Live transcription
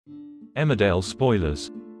Emmerdale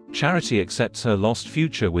Spoilers. Charity accepts her lost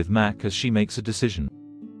future with Mack as she makes a decision.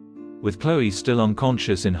 With Chloe still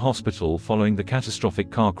unconscious in hospital following the catastrophic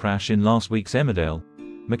car crash in last week's Emmerdale,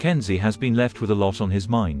 Mackenzie has been left with a lot on his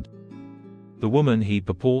mind. The woman he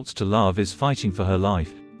purports to love is fighting for her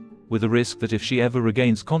life, with the risk that if she ever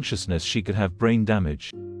regains consciousness she could have brain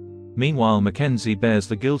damage. Meanwhile, Mackenzie bears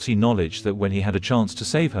the guilty knowledge that when he had a chance to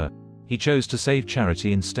save her, he chose to save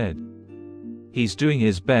Charity instead. He's doing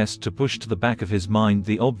his best to push to the back of his mind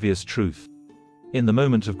the obvious truth. In the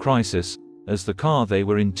moment of crisis, as the car they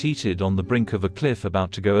were in teetered on the brink of a cliff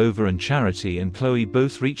about to go over and Charity and Chloe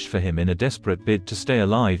both reached for him in a desperate bid to stay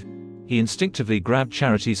alive, he instinctively grabbed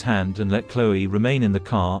Charity's hand and let Chloe remain in the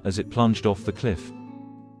car as it plunged off the cliff.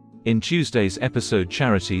 In Tuesday's episode,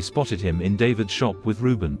 Charity spotted him in David's shop with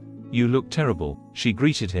Ruben. "You look terrible," she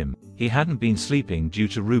greeted him. He hadn't been sleeping due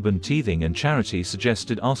to Ruben teething, and Charity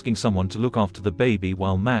suggested asking someone to look after the baby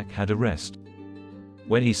while Mack had a rest.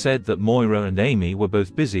 When he said that Moira and Amy were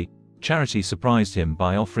both busy, Charity surprised him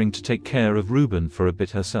by offering to take care of Ruben for a bit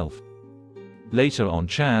herself. Later on,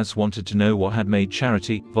 Chaz wanted to know what had made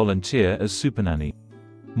Charity volunteer as supernanny.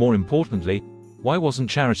 More importantly, why wasn't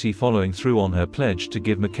Charity following through on her pledge to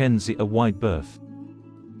give Mackenzie a wide berth?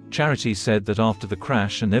 Charity said that after the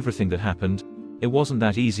crash and everything that happened, it wasn't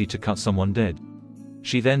that easy to cut someone dead.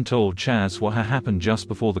 She then told Chaz what had happened just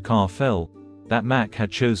before the car fell, that Mack had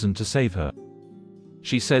chosen to save her.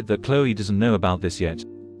 She said that Chloe doesn't know about this yet,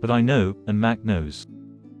 but I know, and Mack knows.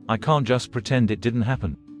 I can't just pretend it didn't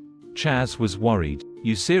happen. Chaz was worried.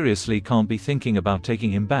 "You seriously can't be thinking about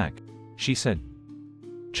taking him back," she said.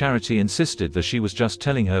 Charity insisted that she was just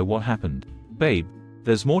telling her what happened. "Babe,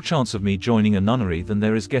 there's more chance of me joining a nunnery than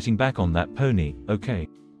there is getting back on that pony, okay?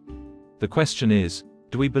 The question is,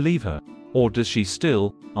 do we believe her? Or does she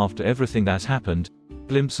still, after everything that's happened,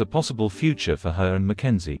 glimpse a possible future for her and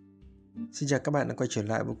Mackenzie?" Xin chào các bạn đã quay trở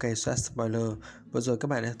lại UK Soát Spoiler. Vừa rồi các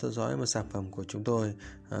bạn đã theo dõi một sản phẩm của chúng tôi,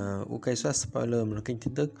 UK Soát Spoiler, một kênh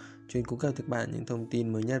tin tức chuyên cung cấp cho các bạn những thông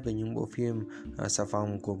tin mới nhất về những bộ phim xà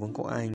phòng của Vương quốc Anh.